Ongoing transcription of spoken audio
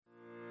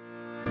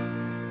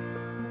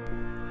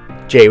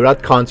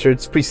J-Rod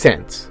Concerts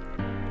presents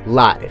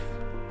Live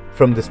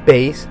from the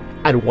Space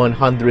at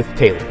 100th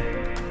Taylor.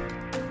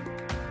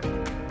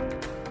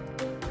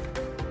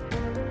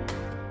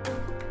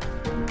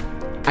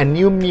 A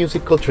new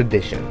musical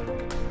tradition,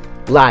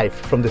 Live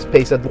from the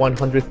Space at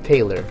 100th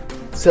Taylor,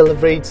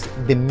 celebrates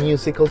the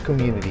musical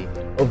community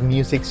of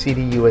Music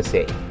City,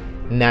 USA,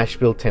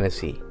 Nashville,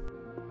 Tennessee.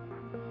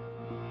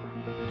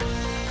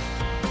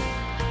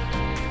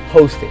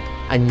 Hosted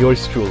and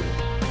yours truly,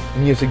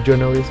 music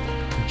journalist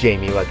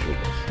Jamie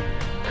Rodriguez,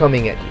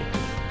 coming at you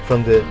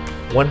from the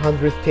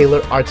 100th Taylor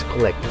Arts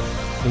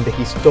Collective in the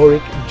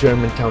historic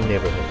Germantown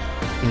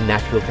neighborhood in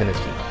Nashville,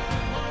 Tennessee.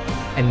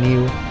 A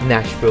new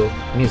Nashville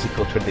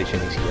musical tradition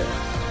is here.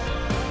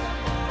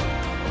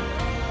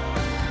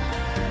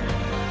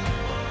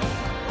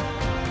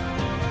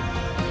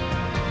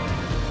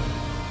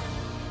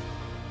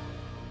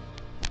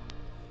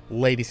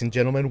 Ladies and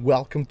gentlemen,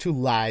 welcome to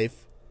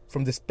Live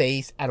from the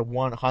Space at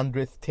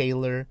 100th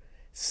Taylor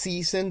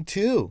Season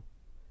 2.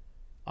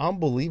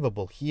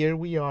 Unbelievable. Here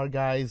we are,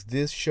 guys.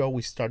 This show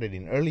we started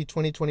in early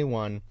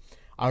 2021.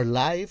 Our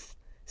live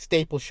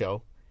staple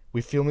show.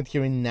 We filmed it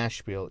here in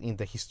Nashville in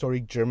the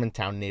historic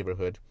Germantown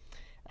neighborhood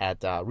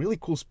at a really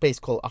cool space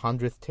called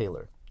 100th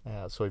Taylor.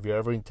 So if you're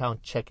ever in town,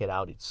 check it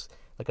out. It's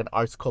like an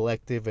arts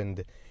collective,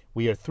 and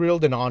we are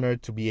thrilled and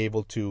honored to be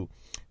able to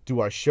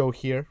do our show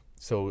here.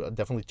 So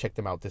definitely check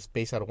them out. The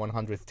space at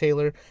 100th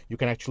Taylor. You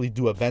can actually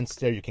do events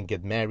there. You can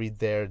get married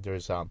there.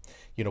 There's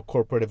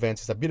corporate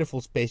events. It's a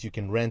beautiful space. You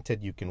can rent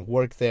it. You can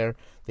work there.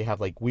 They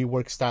have like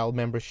WeWork style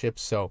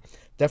memberships. So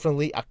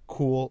definitely a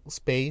cool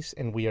space.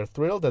 And we are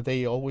thrilled that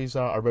they always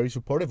are very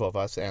supportive of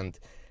us and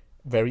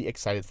very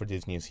excited for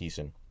this new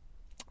season.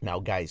 Now,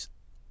 guys,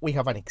 we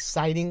have an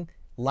exciting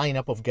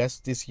lineup of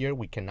guests this year.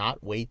 We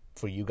cannot wait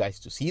for you guys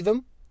to see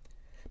them.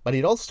 But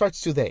it all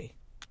starts today.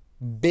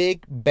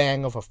 Big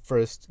bang of a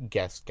first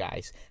guest,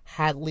 guys.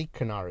 Hadley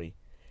Canary.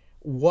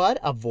 What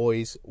a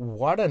voice.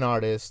 What an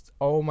artist.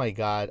 Oh my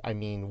God. I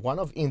mean, one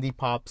of indie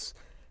pop's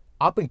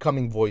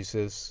up-and-coming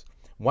voices.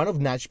 One of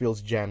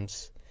Nashville's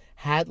gems.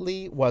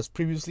 Hadley was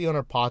previously on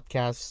our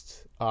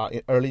podcast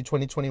in early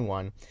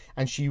 2021.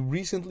 And she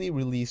recently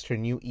released her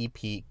new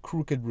EP,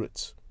 Crooked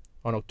Roots,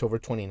 on October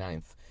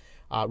 29th.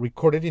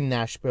 Recorded in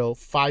Nashville.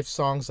 5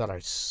 songs that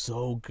are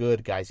so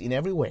good, guys, in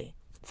every way.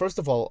 First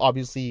of all,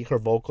 obviously, her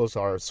vocals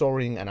are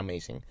soaring and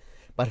amazing.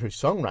 But her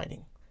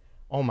songwriting,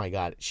 oh my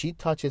God, she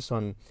touches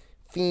on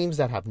themes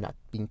that have not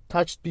been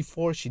touched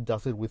before. She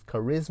does it with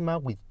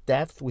charisma, with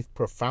depth, with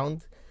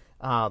profound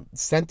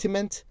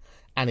sentiment.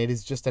 And it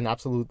is just an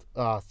absolute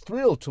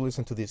thrill to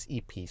listen to this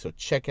EP. So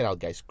check it out,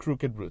 guys,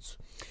 Crooked Roots.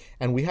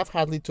 And we have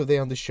Hadley today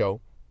on the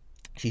show.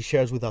 She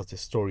shares with us the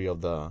story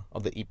of the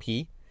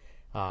EP.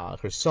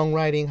 Her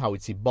songwriting, how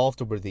it's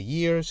evolved over the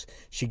years.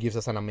 She gives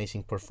us an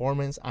amazing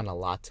performance and a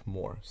lot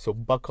more. So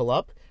buckle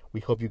up. We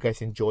hope you guys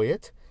enjoy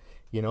it.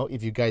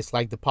 If you guys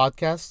like the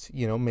podcast,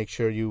 make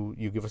sure you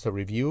give us a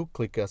review.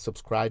 Click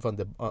subscribe on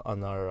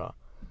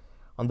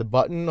the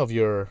button of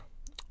your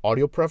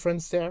audio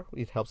preference there.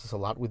 It helps us a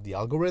lot with the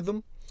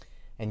algorithm.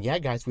 And yeah,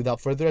 guys, without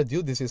further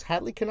ado, this is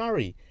Hadley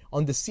Canary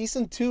on the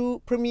Season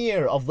 2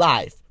 premiere of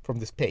Live from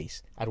the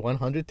Space at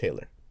 100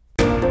 Taylor.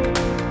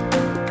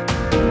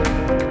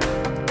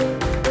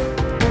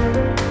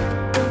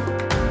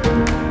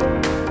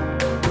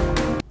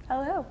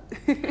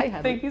 Hi,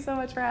 Hadley. Thank you so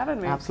much for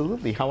having me.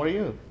 Absolutely. How are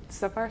you?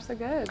 So far, so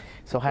good.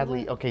 So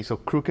Hadley, okay, so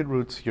Crooked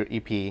Roots, your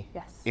EP,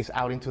 Yes. is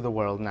out into the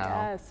world now.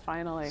 Yes,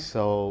 finally.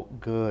 So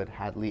good,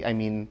 Hadley. I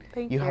mean,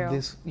 Thank you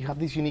you. have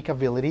this unique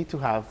ability to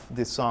have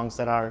these songs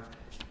that are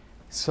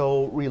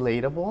so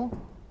relatable,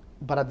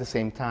 but at the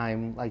same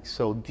time, like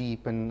so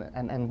deep,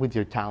 and with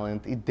your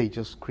talent, they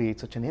just create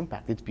such an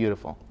impact. It's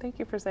beautiful. Thank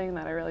you for saying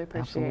that. I really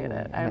appreciate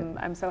Absolutely.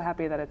 it. I'm so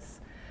happy that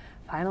it's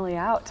finally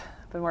out.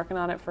 Been working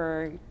on it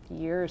for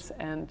years,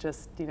 and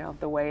just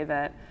the way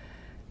that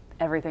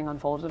everything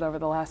unfolded over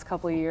the last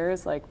couple of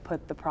years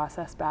put the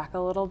process back a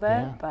little bit.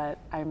 Yeah. But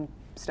I'm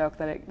stoked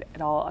that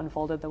it all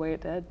unfolded the way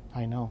it did.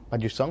 I know,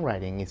 but your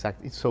songwriting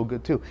it's so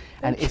good too.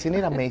 And isn't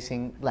it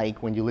amazing,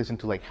 like when you listen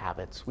to like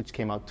Habits, which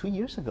came out 2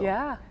 years ago?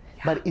 Yeah.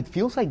 But it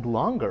feels like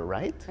longer,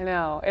 right? I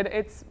know.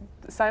 It's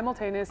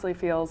simultaneously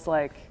feels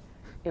like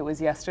it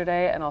was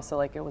yesterday, and also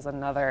like it was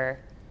another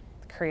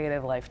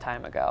creative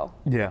lifetime ago.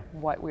 Yeah.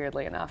 What,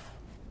 weirdly enough.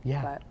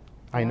 Yeah. But,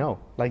 I know,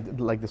 like the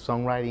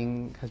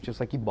songwriting has just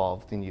like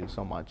evolved in you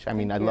so much. I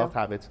mean, Thank I you. love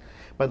Habits,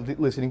 but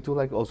listening to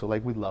also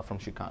With Love from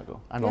Chicago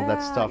and all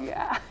that stuff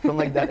Yeah. from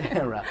like that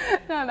era.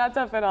 No, not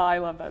tough at all. I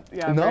love that.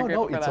 Yeah, I'm very No,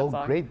 grateful for it's that all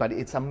song. great, but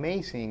it's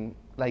amazing.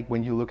 Like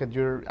when you look at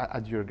your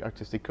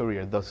artistic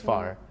career thus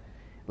far,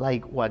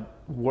 like what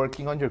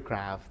working on your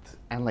craft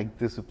and like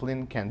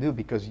discipline can do,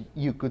 because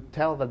you could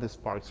tell that the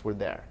sparks were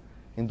there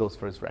in those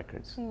first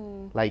records.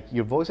 Like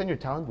your voice and your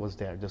talent was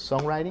there. The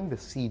songwriting, the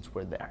seeds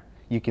were there.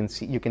 You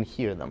can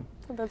hear them.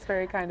 That's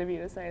very kind of you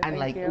to say. And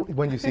Thank you.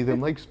 when you see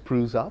them like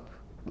spruce up,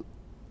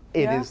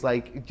 it Yeah. is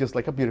like just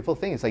like a beautiful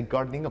thing. It's like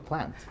gardening a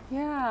plant.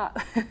 Yeah.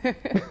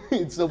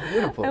 It's so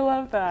beautiful. I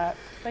love that.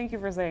 Thank you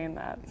for saying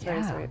that. It's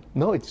very sweet.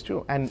 No, it's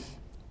true. And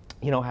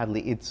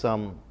Hadley, it's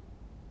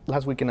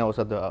last weekend I was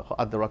at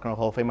the Rock and Roll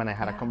Hall of Fame, and I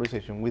had a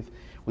conversation with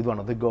one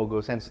of the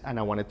Go-Go's, and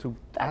I wanted to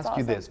ask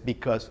you this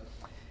because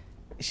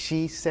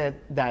she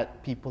said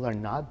that people are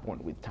not born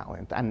with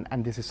talent,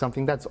 and this is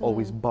something that's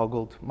always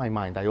boggled my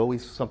mind.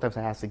 Sometimes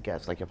I ask the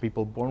guests, like, are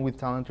people born with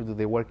talent or do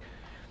they work?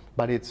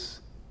 But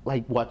it's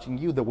like watching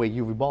you, the way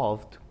you've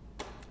evolved,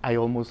 I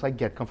almost like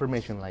get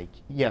confirmation, like,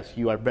 yes,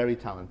 you are very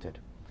talented.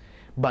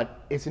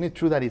 But isn't it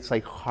true that it's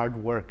like hard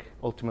work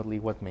ultimately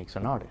what makes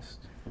an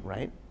artist,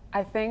 right?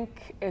 I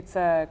think it's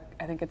a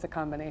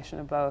combination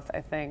of both.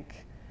 I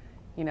think,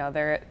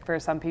 for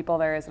some people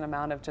there is an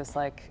amount of just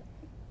like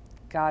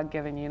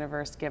God-given,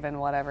 universe-given,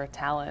 whatever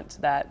talent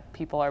that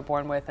people are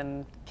born with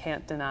and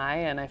can't deny.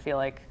 And I feel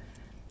like,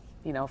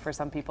 for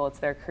some people it's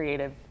their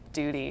creative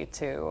duty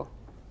to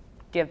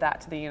give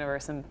that to the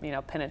universe and,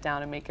 pin it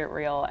down and make it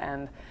real.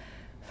 And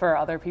for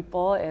other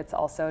people, it's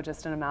also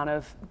just an amount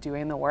of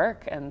doing the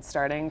work and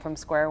starting from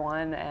square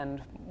one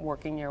and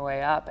working your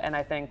way up. And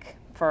I think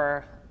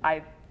for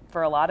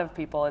a lot of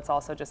people, it's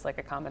also just like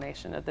a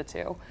combination of the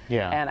two.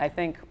 Yeah. And I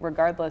think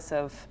regardless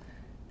of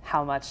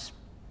how much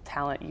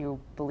talent you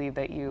believe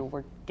that you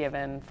were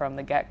given from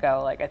the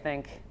get-go, like I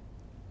think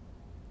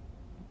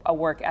a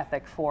work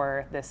ethic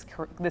for this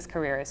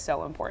career is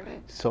so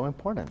important. So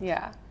important.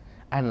 Yeah.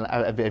 And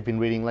I've been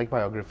reading like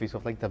biographies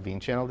of like Da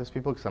Vinci and all these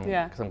people because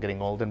I'm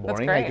getting old and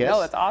boring, that's great. I guess. No,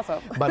 that's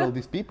awesome. But all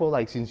these people,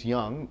 like since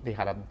young, they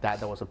had a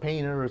dad that was a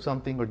painter or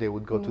something, or they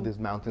would go to these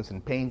mountains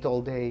and paint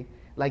all day.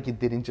 Like it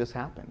didn't just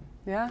happen.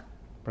 Yeah.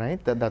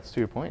 Right? That's to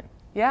your point.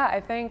 Yeah, I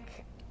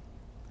think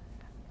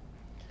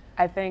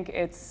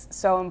it's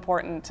so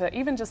important to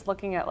even just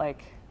looking at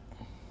like,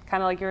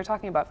 kind of like you were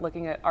talking about,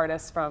 looking at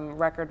artists from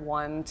record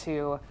one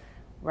to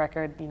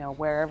record,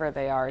 wherever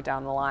they are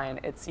down the line.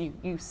 It's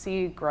you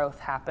see growth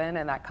happen,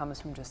 and that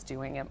comes from just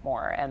doing it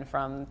more and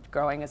from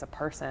growing as a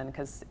person,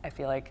 because I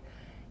feel like,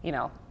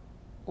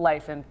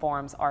 life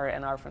informs art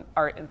and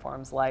art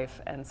informs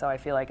life. And so I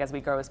feel like as we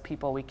grow as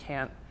people, we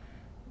can't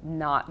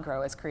not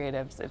grow as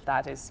creatives if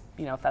that is,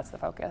 if that's the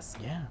focus.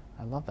 Yeah,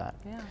 I love that.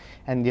 Yeah.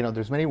 And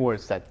there's many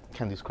words that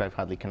can describe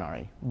Hadley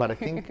Canary, but I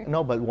think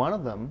but one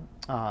of them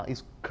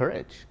is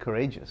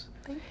courageous.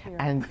 Thank you.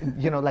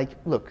 And like,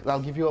 look,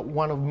 I'll give you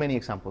one of many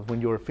examples.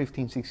 When you're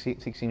 15,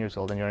 16 years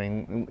old and you're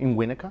in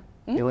Winnetka,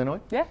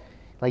 Illinois. Yeah.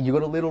 Like you go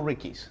to Little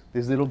Ricky's,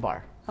 this little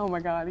bar. Oh my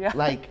God, yeah.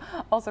 Like,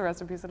 also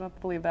rest in peace, I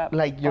don't believe that.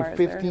 Like you're bar is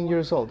there 15 anymore.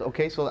 years old,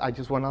 okay? So I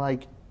just want to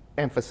like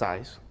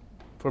emphasize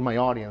for my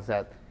audience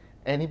that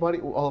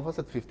all of us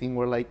at 15,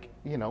 we're like,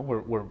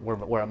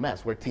 we're a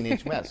mess. We're a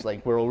teenage mess.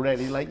 Like we're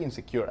already like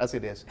insecure as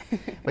it is.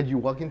 But you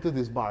walk into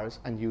these bars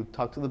and you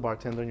talk to the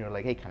bartender and you're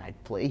like, hey, can I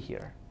play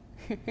here?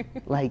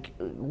 Like,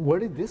 where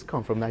did this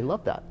come from? I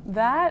love that.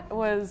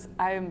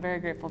 I am very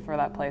grateful for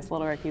that place.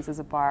 Little Ricky's is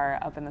a bar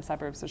up in the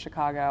suburbs of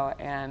Chicago,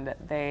 and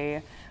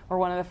they were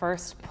one of the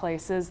first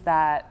places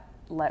that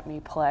let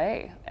me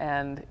play.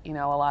 And, a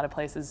lot of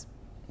places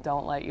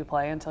don't let you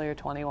play until you're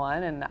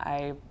 21, and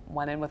I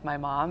went in with my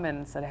mom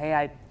and said, hey,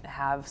 I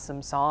have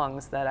some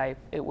songs that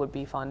it would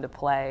be fun to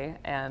play,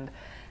 and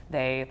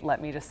they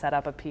let me just set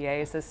up a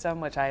PA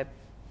system, which I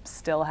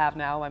still have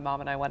now. My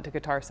mom and I went to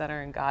Guitar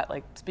Center and got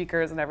like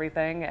speakers and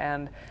everything,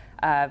 and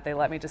they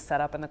let me just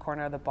set up in the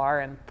corner of the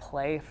bar and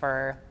play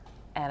for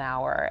an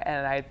hour.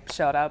 And I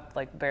showed up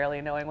like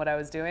barely knowing what I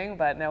was doing,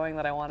 but knowing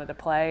that I wanted to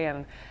play.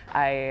 And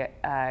I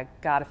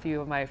got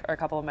a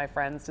couple of my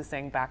friends to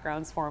sing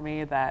backgrounds for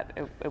me. That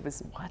it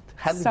was what?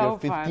 How did so you're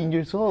 15 fun.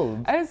 Years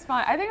old? It was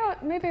fun. I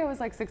think maybe I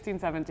was like 16,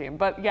 17.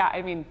 But yeah,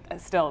 I mean,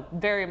 still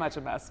very much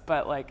a mess,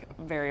 but like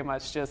very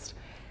much just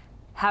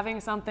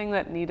having something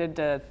that needed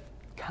to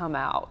come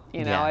out.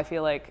 Yeah. I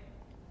feel like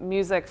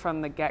music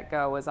from the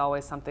get-go was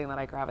always something that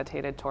I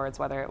gravitated towards,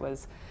 whether it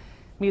was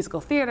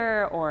musical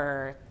theater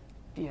or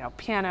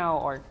piano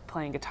or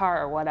playing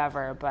guitar or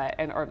whatever, but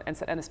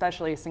and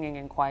especially singing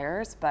in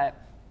choirs. But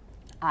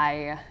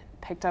I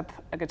picked up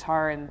a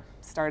guitar and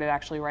started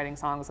actually writing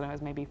songs when I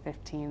was maybe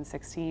 15,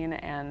 16,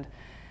 and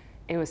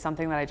it was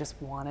something that I just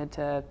wanted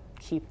to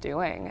keep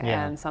doing.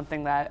 Yeah. And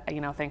something that,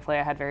 thankfully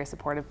I had very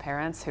supportive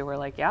parents who were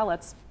like, yeah,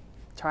 let's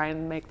try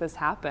and make this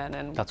happen,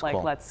 and That's like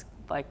cool. Let's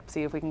like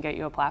see if we can get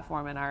you a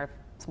platform in our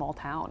small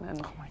town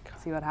and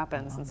see what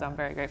happens. And so I'm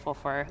very grateful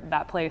for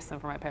that place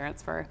and for my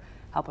parents for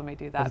helping me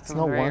do that from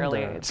a very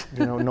early age.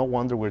 No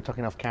wonder we're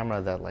talking off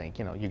camera that like,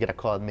 you get a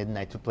call at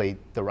midnight to play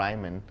the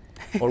Ryman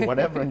or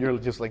whatever, and you're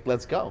just like,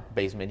 let's go.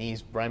 Basement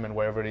East, Ryman,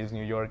 wherever it is,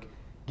 New York.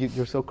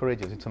 You're so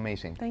courageous. It's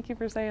amazing. Thank you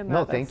for saying that.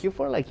 No, thank you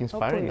for like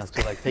inspiring please. us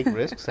to like take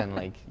risks and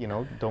like,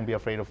 don't be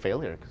afraid of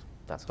failure, because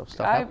that's how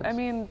stuff happens. I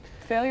mean,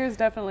 failure is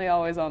definitely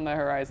always on the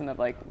horizon of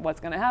like, what's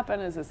going to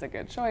happen? Is this a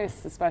good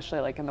choice? Especially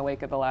like in the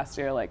wake of the last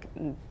year, like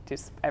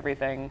just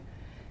everything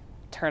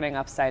turning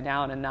upside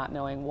down and not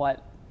knowing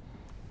what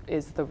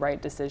is the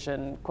right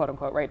decision, quote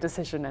unquote, right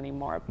decision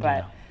anymore.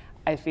 But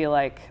I feel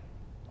like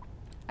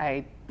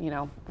I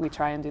we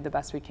try and do the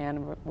best we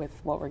can with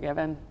what we're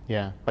given.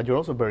 Yeah, but you're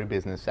also very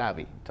business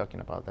savvy, talking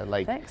about that.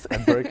 Like Thanks.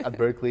 at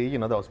Berkeley,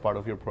 that was part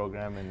of your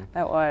program. And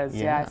That was,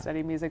 yeah. I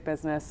studied music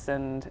business,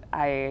 and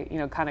I,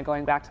 kind of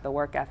going back to the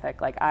work ethic,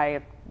 back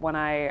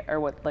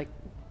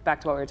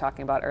to what we were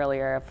talking about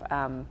earlier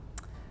of,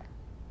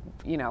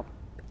 knew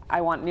I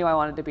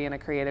wanted to be in a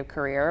creative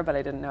career, but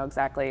I didn't know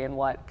exactly in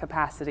what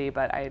capacity,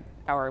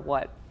 or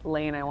what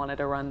lane I wanted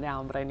to run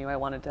down, but I knew I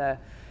wanted to,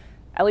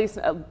 at least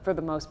for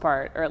the most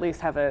part, or at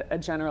least have a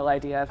general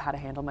idea of how to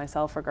handle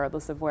myself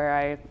regardless of where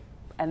I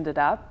ended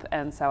up.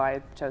 And so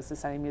I chose to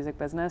study music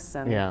business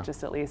and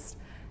just at least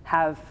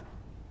have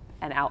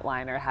an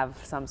outline or have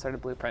some sort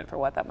of blueprint for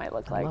what that might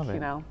look like,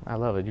 I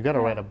love it. You got to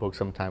write a book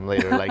sometime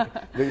later,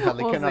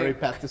 the Canary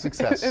Path to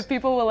Success. If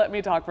people will let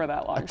me talk for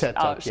that long. A TED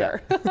Talk,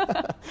 sure.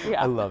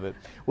 I love it.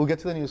 We'll get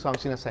to the new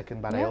songs in a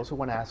second, but I also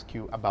want to ask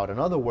you about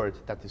another word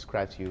that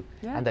describes you,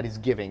 and that is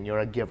giving. You're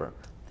a giver.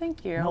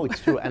 Thank you. No,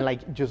 it's true. And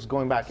just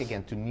going back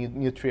again to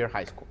New Trier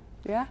High School.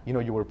 Yeah.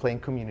 You were playing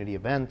community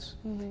events,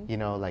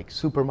 like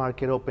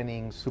supermarket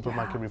openings,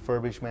 supermarket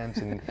refurbishments,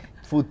 and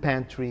food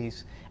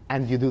pantries.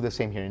 And you do the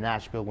same here in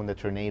Nashville when the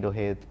tornado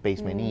hit,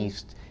 Basement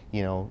East,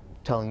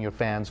 telling your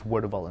fans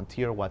where to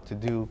volunteer, what to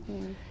do.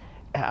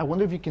 I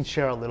wonder if you can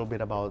share a little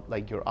bit about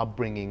your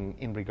upbringing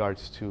in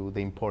regards to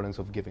the importance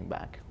of giving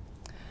back.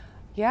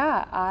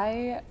 Yeah,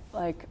 I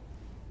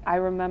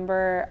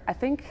remember, I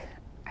think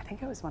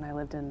it was when I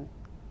lived in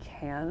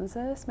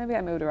Kansas. Maybe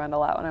I moved around a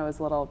lot when I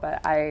was little,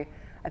 but I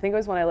think it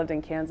was when I lived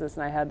in Kansas,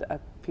 and I had a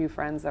few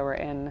friends that were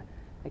in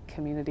a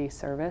community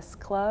service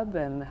club,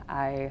 and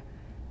I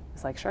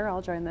was like, sure,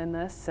 I'll join in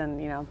this.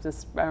 And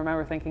I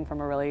remember thinking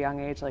from a really young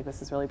age,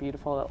 this is really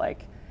beautiful that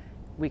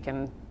we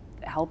can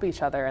help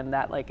each other, and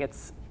that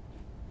it's,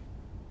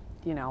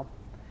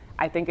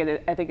 I think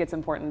it's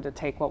important to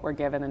take what we're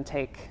given and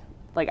take,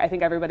 I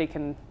think everybody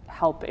can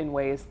help in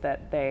ways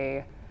that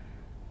they,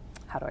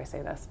 how do I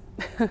say this?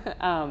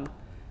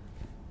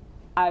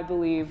 I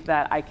believe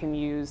that I can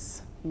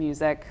use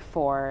music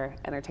for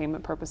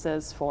entertainment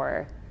purposes,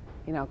 for,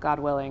 God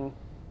willing,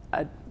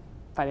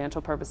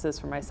 financial purposes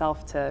for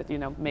myself to,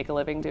 make a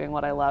living doing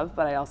what I love.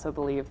 But I also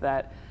believe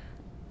that,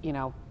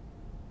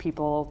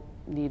 people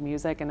need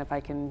music, and if I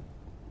can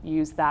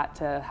use that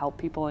to help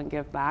people and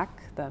give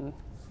back, then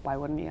why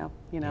wouldn't you,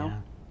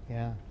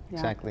 Yeah,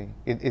 exactly.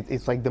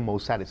 It's the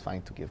most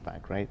satisfying to give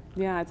back, right?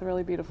 Yeah, it's a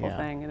really beautiful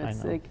thing. And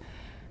it's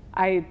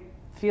I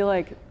feel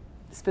like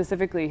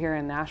specifically here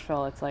in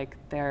Nashville, it's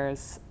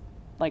there's,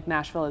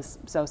 Nashville is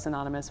so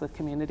synonymous with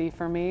community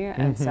for me.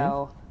 And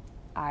so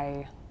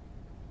I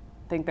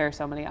think there are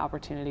so many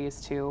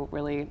opportunities to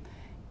really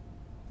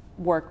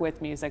work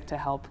with music to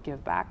help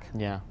give back.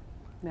 Yeah.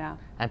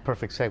 And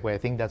perfect segue. I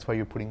think that's why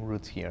you're putting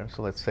roots here.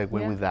 So let's segue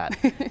with that,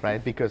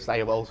 right? Because I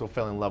have also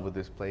fell in love with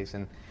this place.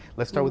 And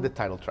let's start with the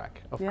title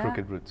track of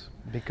Crooked Roots,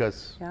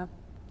 because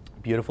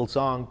beautiful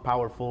song,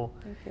 powerful.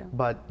 Thank you.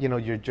 But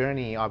your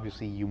journey,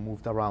 obviously, you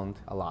moved around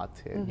a lot.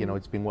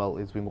 It's been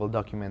well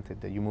documented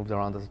that you moved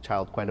around as a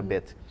child quite a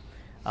bit.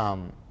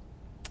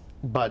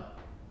 But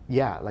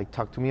yeah,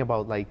 talk to me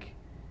about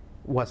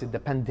was it the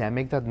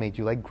pandemic that made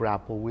you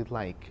grapple with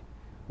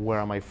where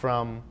am I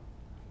from,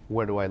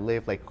 where do I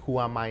live, who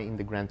am I in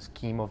the grand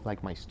scheme of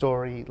my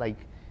story,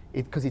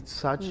 because it's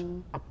such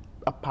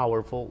a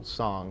powerful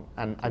song,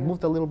 and I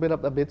moved a little bit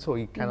up a bit, so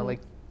it kind of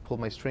pulled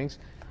my strings.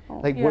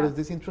 Where does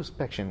this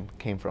introspection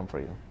came from for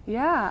you?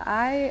 Yeah,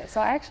 I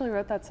actually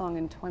wrote that song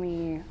in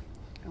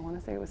I want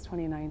to say it was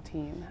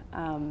 2019,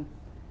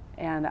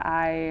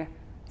 and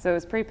so it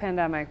was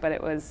pre-pandemic, but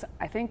it was,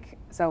 I think,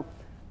 so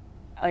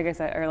like I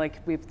said, or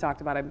we've talked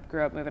about, I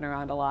grew up moving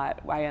around a lot.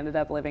 I ended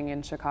up living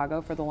in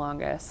Chicago for the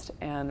longest,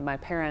 and my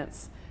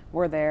parents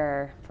were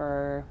there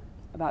for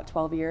about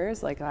 12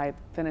 years. I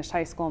finished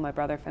high school, my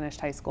brother finished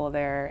high school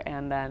there,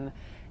 and then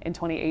in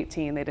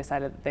 2018 they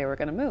decided that they were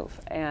going to move.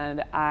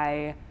 And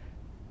I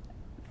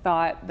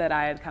thought that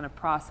I had kind of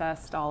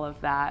processed all of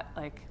that,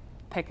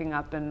 picking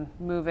up and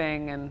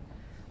moving, and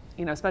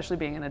especially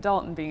being an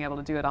adult and being able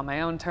to do it on my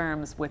own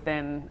terms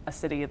within a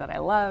city that I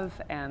love.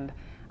 And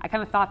I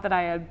kind of thought that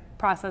I had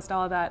processed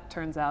all of that.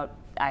 Turns out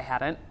I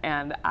hadn't,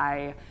 and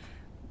I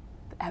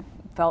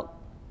felt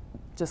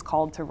just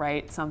called to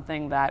write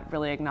something that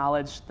really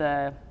acknowledged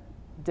the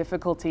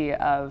difficulty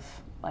of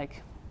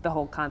the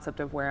whole concept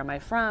of where am I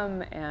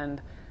from,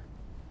 and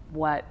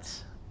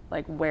what,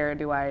 where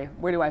do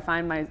I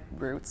find my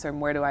roots,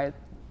 and where do I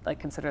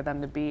consider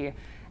them to be,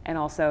 and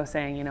also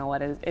saying,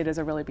 it is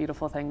a really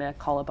beautiful thing to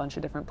call a bunch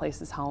of different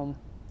places home.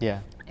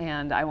 Yeah.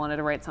 And I wanted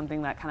to write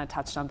something that kind of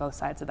touched on both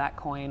sides of that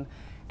coin.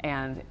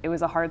 And it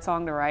was a hard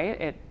song to write.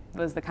 It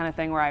was the kind of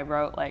thing where I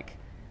wrote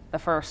the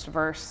first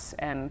verse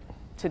and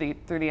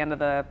through the end of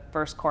the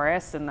first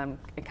chorus, and then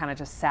it kind of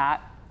just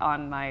sat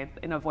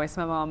in a voice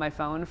memo on my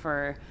phone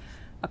for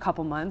a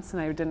couple months,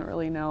 and I didn't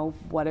really know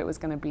what it was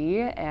going to be.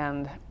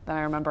 And then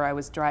I remember I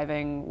was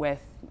driving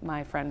with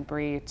my friend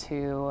Bree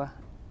to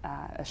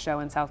a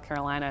show in South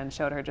Carolina, and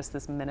showed her just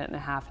this minute and a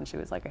half, and she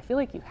was like, I feel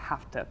like you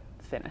have to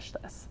finish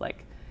this.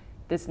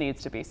 This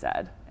needs to be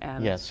said.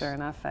 And sure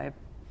enough, I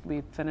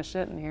we finished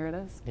it, and here it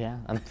is. Yeah,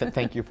 and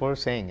thank you for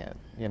saying it.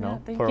 You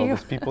know, thank for all you.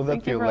 those people that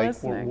Thank you feel for like,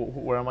 listening.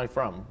 where am I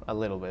from? A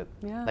little bit.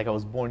 Yeah. Like I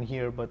was born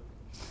here, but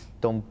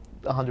don't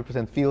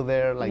 100% feel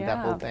there. Like that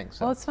whole thing.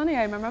 So. Well, it's funny.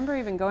 I remember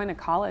even going to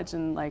college,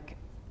 and like,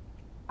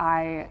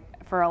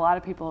 for a lot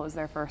of people, it was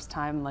their first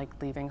time like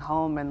leaving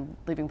home and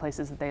leaving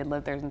places that they had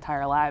lived their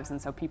entire lives,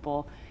 and so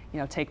people,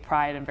 take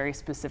pride in very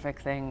specific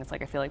things.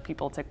 Like I feel like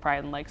people take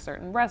pride in like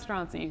certain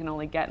restaurants that you can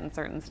only get in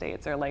certain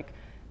states, or like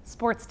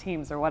sports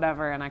teams or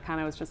whatever. And I kind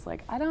of was just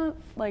like, I don't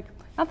like,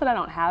 not that I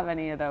don't have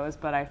any of those,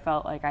 but I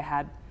felt like I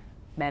had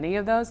many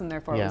of those, and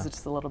therefore it was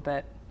just a little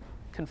bit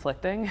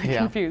conflicting and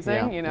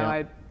confusing.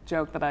 I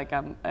joke that like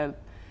I'm a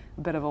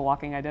bit of a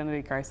walking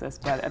identity crisis,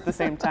 but at the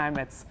same time,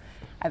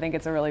 I think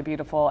it's a really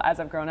beautiful, as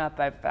I've grown up,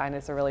 I find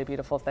it's a really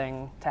beautiful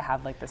thing to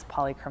have like this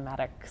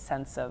polychromatic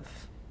sense of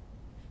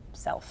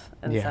self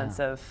and sense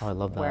of I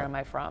love where that. am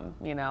I from,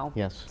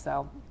 Yes.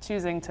 So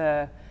choosing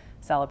to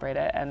celebrate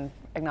it and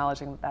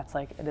acknowledging that that's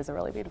like, it is a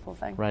really beautiful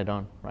thing. Right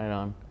on, right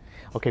on.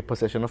 Okay,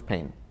 possession of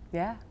pain.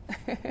 Yeah.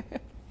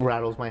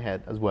 Rattles my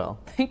head as well.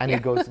 Thank and you.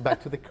 it goes back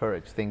to the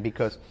courage thing,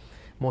 because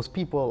most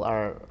people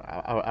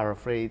are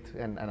afraid,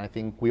 and I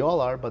think we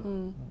all are, but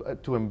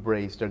to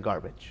embrace their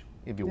garbage,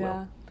 if you will.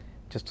 Yeah.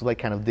 Just to like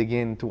kind of dig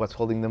into what's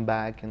holding them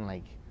back and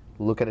like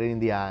look at it in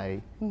the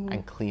eye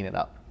and clean it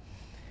up,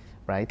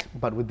 right?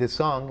 But with this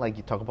song, like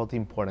you talk about the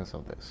importance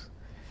of this.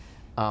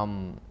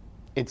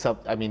 It's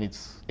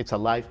a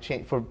life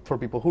change for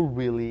people who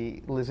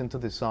really listen to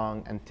this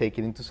song and take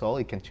it into soul.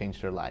 It can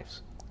change their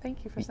lives.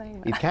 Thank you for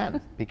saying that. It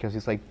can, because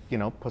it's like,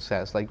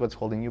 possessed, like what's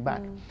holding you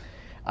back.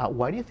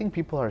 Why do you think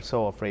people are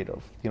so afraid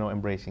of,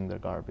 embracing their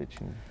garbage?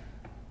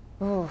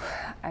 Ooh,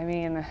 I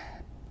mean,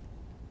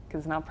 because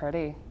it's not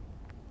pretty.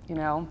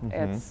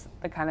 It's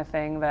the kind of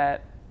thing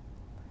that,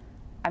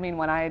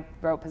 when I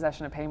wrote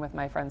Possession of Pain with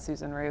my friend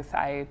Susan Ruth,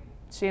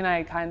 she and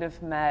I kind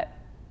of met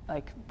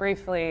like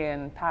briefly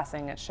and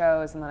passing at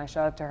shows, and then I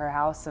showed up to her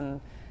house and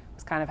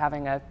was kind of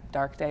having a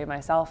dark day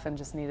myself and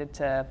just needed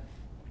to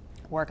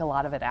work a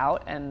lot of it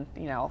out. And,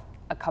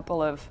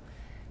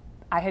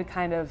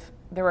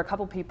 there were a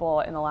couple people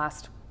in the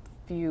last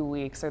few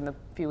weeks, or in the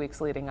few weeks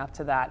leading up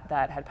to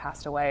that had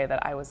passed away,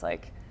 that I was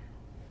like,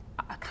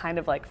 a kind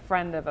of like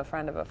friend of a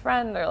friend of a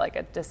friend, or like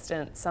a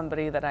distant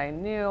somebody that I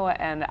knew,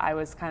 and I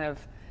was kind of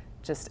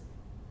just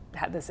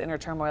had this inner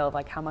turmoil of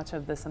like, how much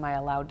of this am I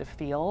allowed to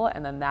feel?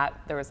 And then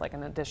there was like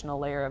an additional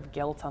layer of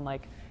guilt on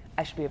like,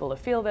 I should be able to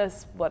feel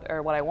this, what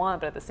I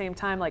want, but at the same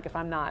time, like if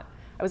I'm not,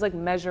 I was like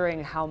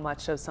measuring how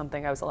much of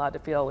something I was allowed to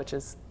feel, which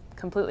is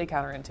completely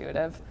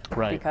counterintuitive.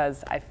 Right.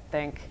 Because I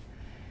think,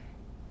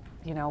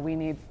 we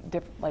need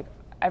like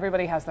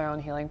everybody has their own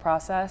healing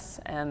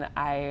process, and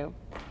I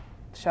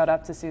showed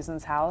up to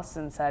Susan's house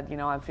and said,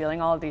 I'm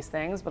feeling all of these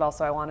things, but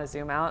also I want to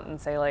zoom out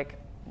and say like,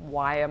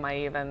 why am I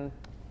even,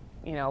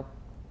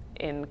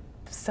 in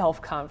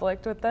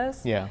self-conflict with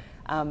this? Yeah.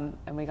 And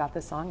we got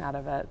this song out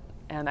of it.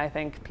 And I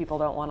think people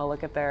don't want to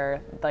look at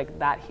their, like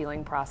that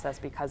healing process,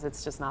 because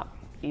it's just not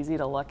easy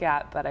to look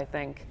at. But I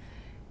think,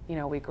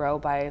 we grow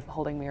by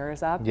holding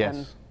mirrors up. Yes.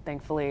 And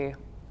thankfully,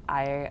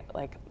 I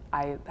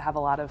have a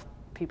lot of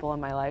people in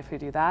my life who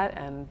do that,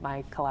 and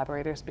my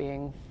collaborators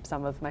being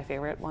some of my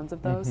favorite ones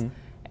of those.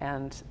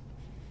 And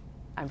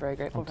I'm very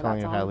grateful for that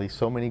telling song. you, Hallie,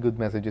 so many good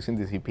messages in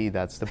this EP.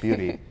 That's the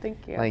beauty.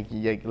 Thank you. Like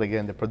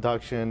again, the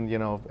production,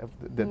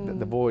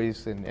 the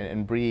voice,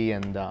 and Bree,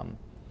 and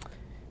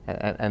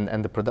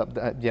the product,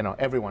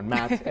 everyone,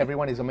 Matt,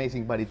 everyone is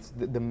amazing. But it's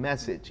the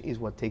message is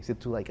what takes it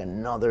to like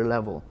another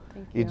level.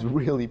 Thank you. It's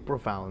really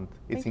profound.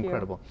 It's Thank you.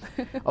 incredible.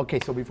 Okay,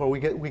 so before we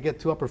get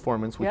to a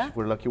performance, which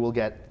we're lucky we'll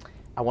get,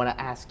 I want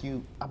to ask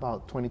you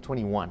about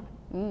 2021,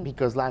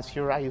 because last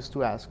year I used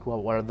to ask,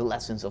 well, what are the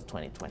lessons of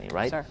 2020,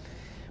 right? Sure.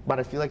 But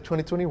I feel like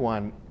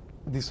 2021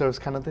 deserves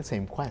kind of the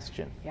same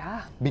question.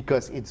 Yeah.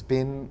 Because it's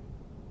been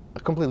a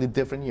completely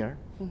different year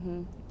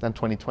than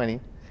 2020,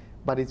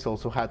 but it's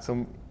also had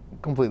some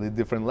completely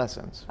different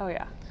lessons. Oh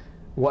yeah.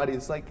 What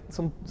is like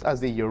as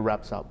the year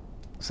wraps up,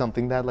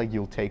 something that like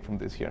you'll take from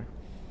this year?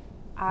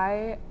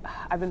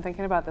 I've been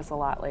thinking about this a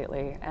lot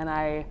lately, and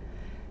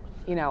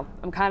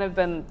I'm kind of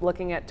been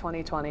looking at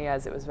 2020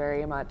 as it was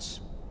very much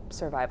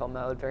survival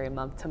mode, very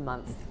month to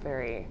month,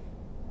 very,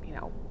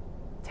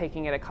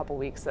 taking it a couple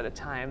weeks at a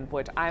time,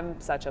 which I'm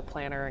such a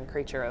planner and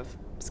creature of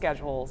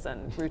schedules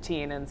and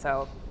routine, and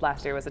so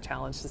last year was a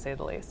challenge to say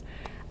the least.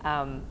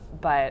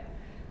 But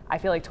I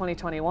feel like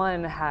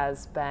 2021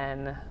 has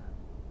been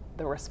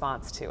the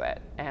response to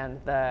it, and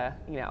the,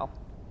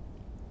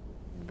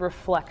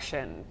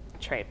 reflection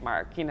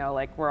trademark,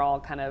 like we're all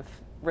kind of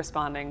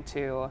responding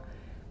to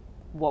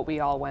what we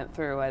all went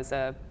through as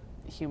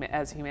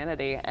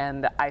humanity.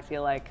 And I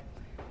feel like,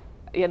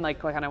 and like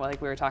kind of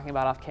like we were talking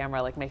about off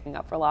camera, like making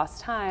up for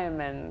lost time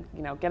and,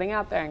 getting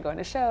out there and going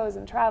to shows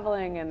and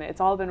traveling, and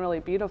it's all been really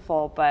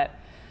beautiful. But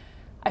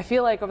I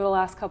feel like over the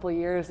last couple of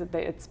years,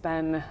 it's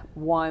been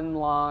one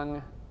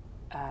long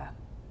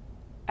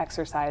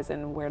exercise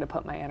in where to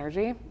put my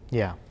energy.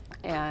 Yeah.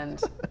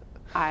 And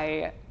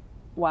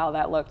while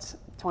that looked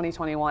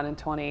 2021 and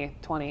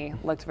 2020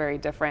 looked very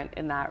different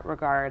in that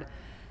regard.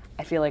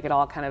 I feel like it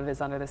all kind of is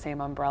under the same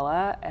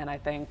umbrella, and I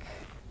think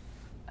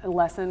a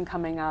lesson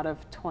coming out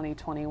of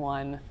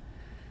 2021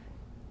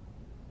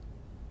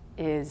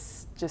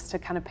 is just to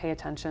kind of pay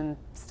attention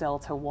still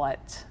to where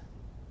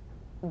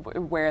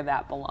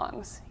that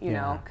belongs, you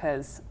know,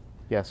 because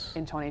yes,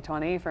 in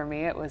 2020 for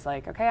me it was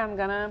like, okay, I'm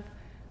gonna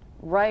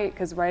write,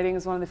 because writing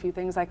is one of the few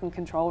things I can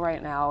control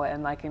right now,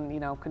 and I can, you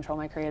know, control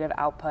my creative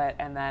output.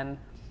 And then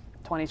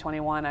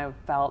 2021 I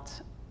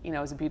felt, you know,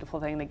 it was a beautiful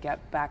thing to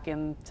get back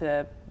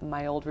into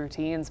my old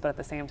routines, but at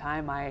the same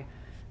time I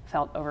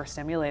felt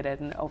overstimulated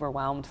and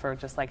overwhelmed for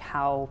just like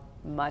how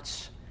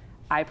much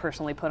I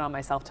personally put on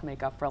myself to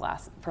make up for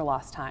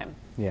lost time.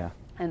 Yeah.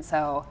 And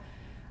so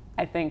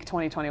I think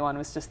 2021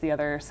 was just the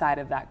other side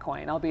of that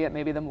coin, albeit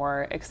maybe the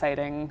more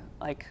exciting,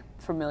 like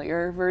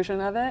familiar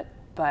version of it.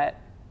 But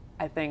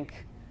I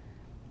think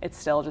it's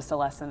still just a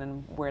lesson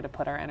in where to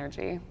put our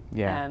energy,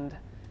 and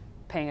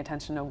paying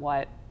attention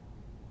to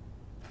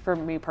for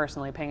me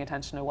personally, paying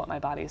attention to what my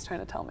body is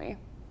trying to tell me.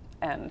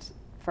 And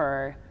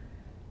for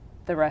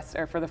the rest,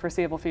 or for the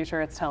foreseeable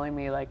future, it's telling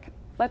me like,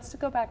 let's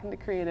go back into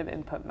creative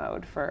input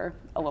mode for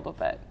a little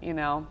bit, you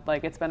know?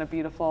 Like, it's been a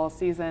beautiful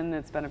season,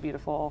 it's been a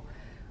beautiful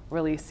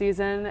release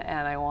season,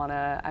 and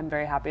I'm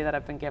very happy that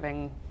I've been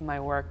giving my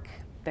work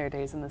their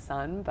days in the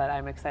sun, but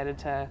I'm excited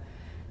to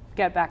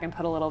get back and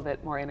put a little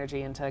bit more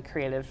energy into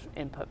creative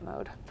input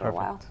mode for a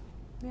while.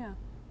 Yeah.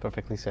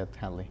 Perfectly said,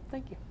 Hanley.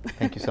 Thank you.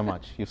 Thank you so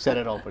much. You've said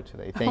it all for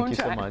today. Thank you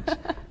so much.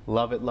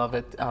 Love it, love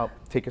it.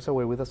 Take us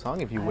away with a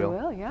song, if you will.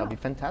 I will, yeah. That'll be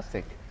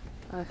fantastic.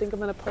 I think I'm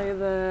going to play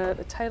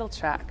the title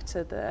track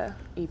to the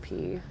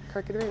EP,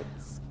 Crooked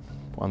Roots.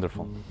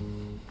 Wonderful.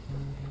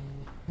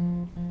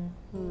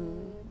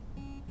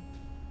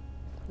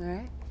 All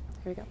right,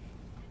 here we go.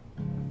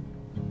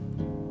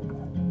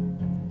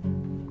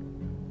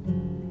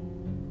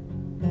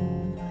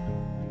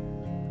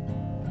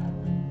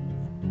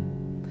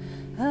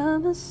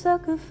 I'm a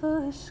sucker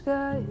for a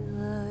skyline,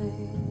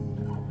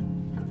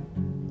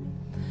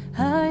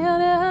 high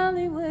on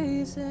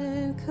alleyways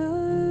and curves,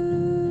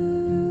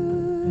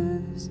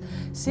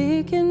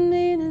 seeking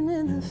meaning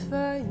in the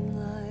fine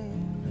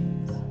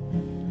lines,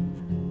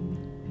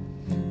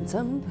 and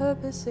some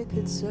purpose it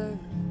could serve.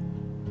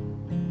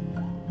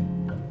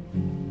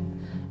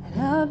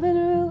 And I've been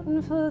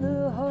rooting for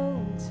the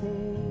whole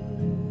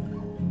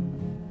team,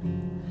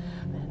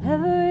 but it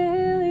never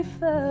really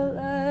felt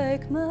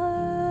like mine.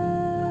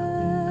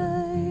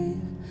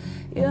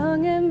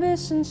 Young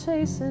ambition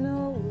chasing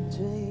old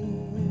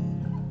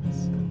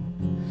dreams,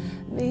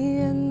 me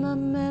and my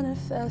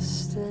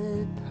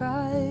manifested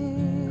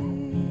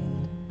pride.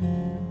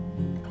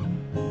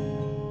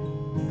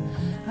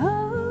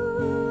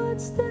 Oh,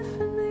 it's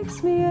different,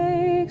 makes me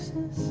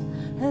anxious,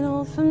 and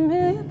old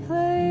familiar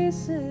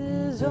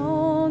places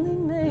only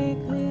make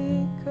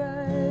me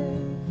cry.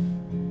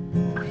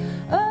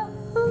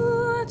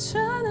 Oh, I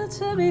try not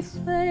to be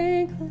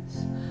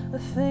thankless, a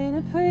faint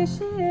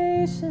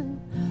appreciation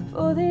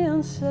for the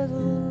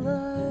unsettled life.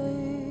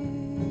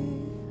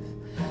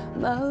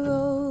 My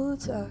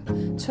roads are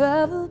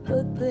traveled,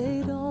 but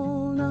they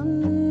don't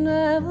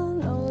unravel.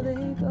 No,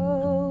 they go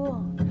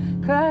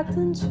on, cracked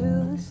and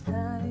true this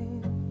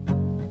time.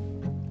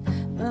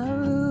 My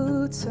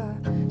roots are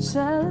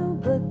shallow,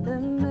 but they're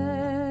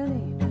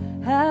many,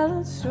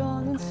 hallowed,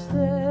 strong and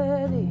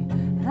steady.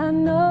 And I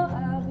know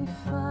I'll be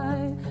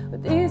fine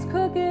with these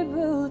crooked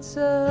roots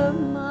of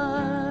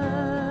mine.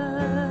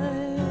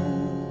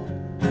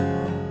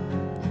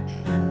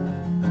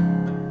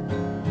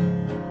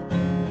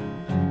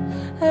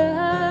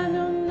 I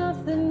know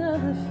nothing of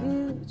the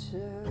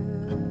future,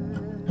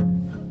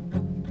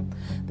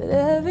 but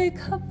every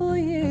couple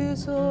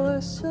years or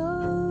so,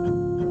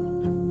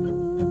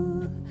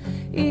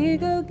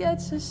 ego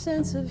gets a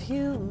sense of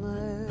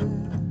humor.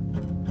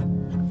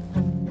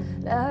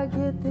 I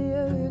get the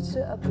urge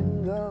to up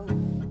and go.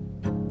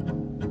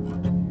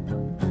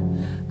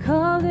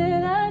 Call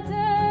it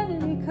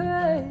identity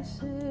crisis,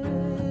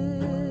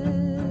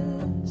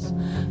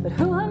 but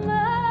who am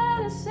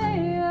I to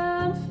say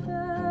I'm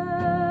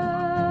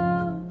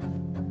found?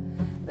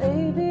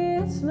 Baby,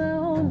 it's my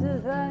own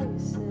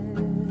devices,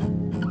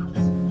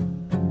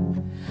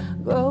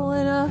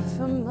 growing up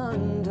from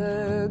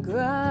underground.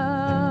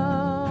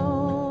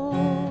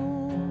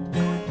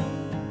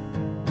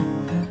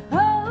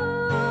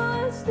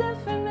 Oh, it's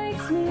different,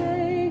 makes me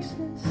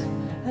anxious,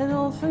 and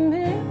old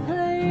familiar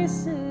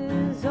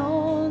places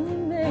only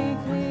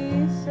make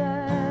me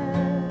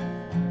sad.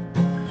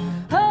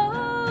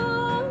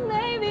 Oh,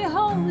 maybe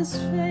home is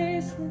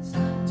faceless,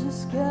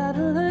 just gotta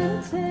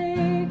learn to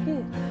take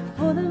it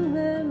for the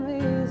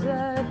memories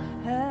I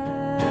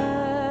had.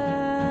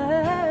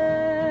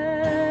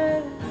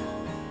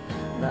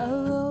 My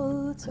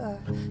roads are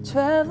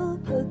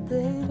traveled, but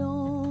they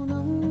don't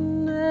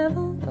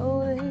unravel.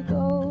 No, they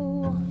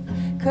go on,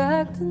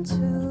 cracked into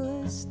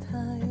this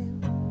time.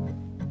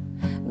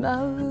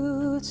 My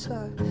roots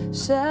are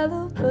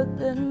shallow, but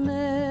they're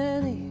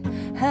many,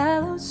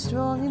 hallowed,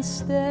 strong and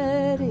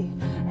steady.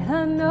 And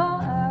I know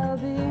I'll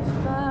be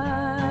fine.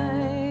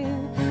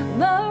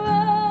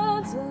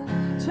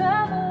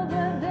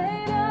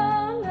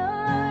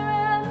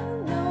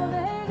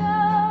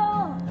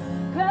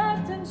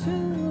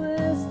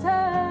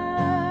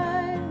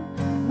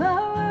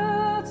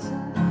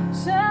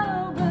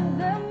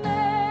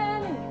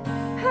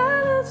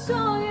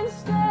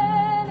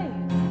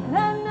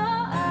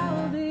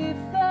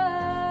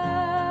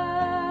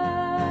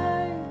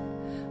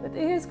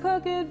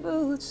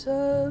 boots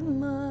of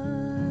mine,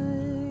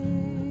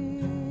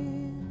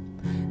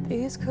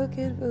 these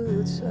crooked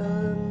boots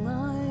of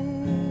mine.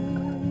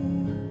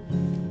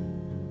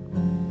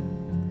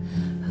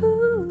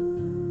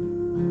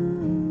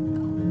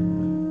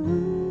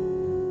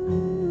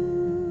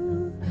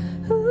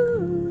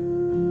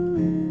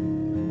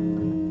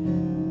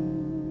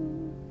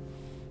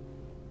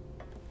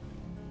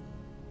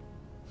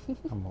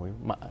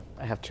 Unbelievable.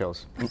 I have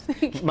chills.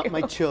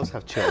 My chills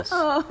have chills.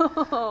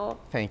 Oh.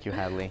 Thank you,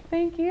 Hadley.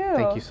 Thank you.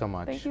 Thank you so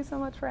much. Thank you so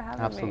much for having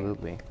me.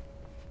 Absolutely.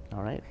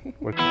 All right.